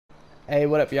Hey,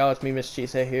 what up, y'all? It's me, Mr.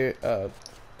 Cheesehead here.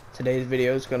 Today's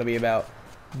video is going to be about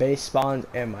base spawns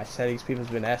and my settings. People's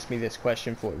been asking me this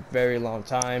question for a very long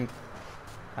time.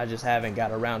 I just haven't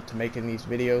got around to making these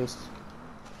videos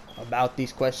about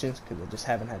these questions because I just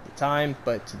haven't had the time.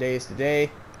 But today is the day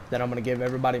that I'm going to give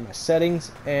everybody my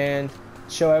settings and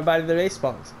show everybody their base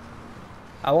spawns.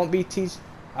 I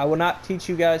will not teach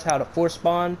you guys how to force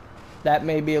spawn. That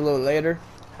may be a little later.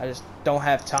 I just don't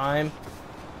have time.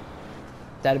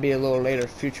 That'll be a little later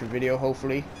future video,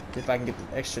 hopefully, if I can get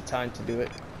the extra time to do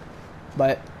it.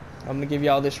 But I'm gonna give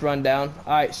y'all this rundown.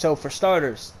 Alright, so for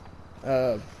starters,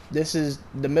 this is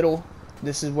the middle.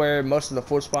 This is where most of the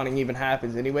force spawning even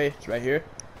happens anyway. It's right here.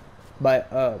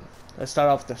 But let's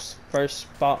start off the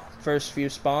first few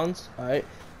spawns. Alright,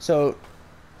 so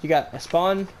you got a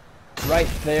spawn right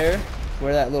there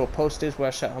where that little post is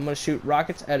where I'm gonna shoot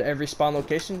rockets at every spawn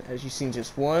location. As you've seen,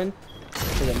 just one,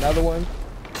 there's another one,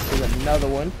 there's another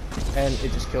one, and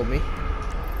it just killed me.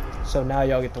 So now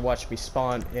y'all get to watch me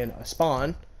spawn in a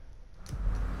spawn.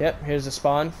 Yep, here's the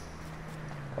spawn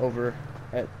over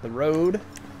at the road.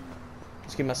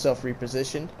 Let's get myself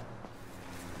repositioned.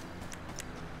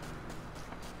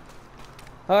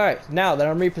 Alright, now that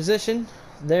I'm repositioned,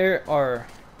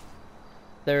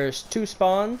 there's two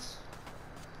spawns.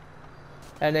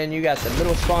 And then you got the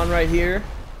middle spawn right here.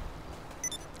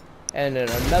 And then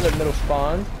another middle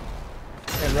spawn.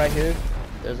 And right here,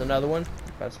 there's another one.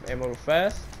 Got some ammo real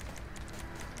fast.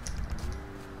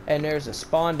 And there's a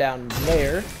spawn down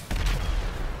there.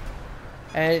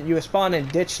 And you spawn in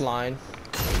ditch line.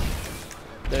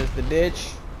 There's the ditch.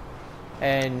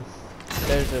 And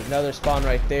there's another spawn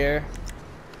right there.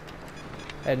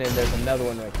 And then there's another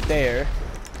one right there.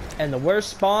 And the worst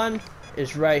spawn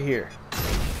is right here.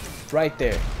 Right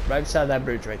there. Right beside that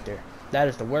bridge right there. That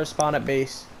is the worst spawn at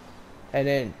base. And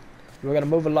then we're going to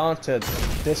move along to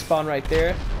this spawn right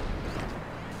there.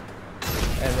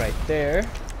 And right there.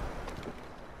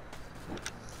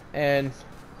 And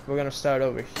we're going to start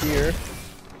over here.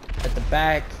 At the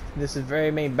back. This is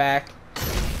very main back.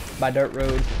 By dirt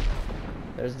road.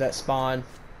 There's that spawn.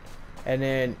 And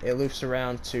then it loops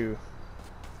around to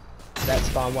that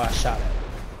spawn where I shot at.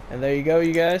 And there you go,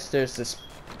 you guys. There's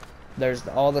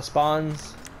all the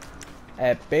spawns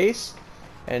at base.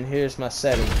 And here's my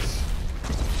settings.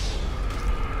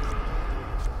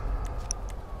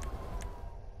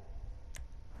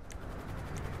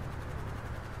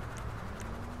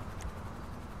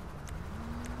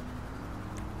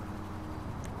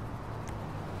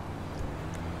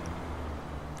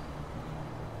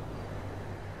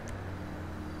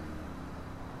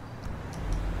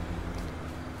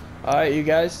 Alright, you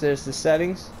guys, there's the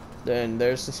settings. Then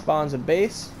there's the spawns at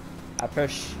base. I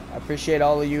appreciate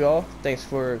all of you all. Thanks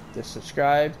for the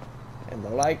subscribe and the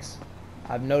likes.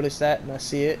 I've noticed that and I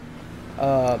see it.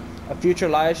 A future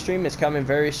live stream is coming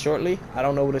very shortly. I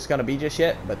don't know what it's going to be just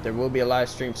yet, but there will be a live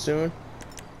stream soon.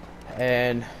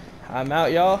 And I'm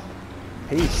out, y'all.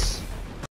 Peace.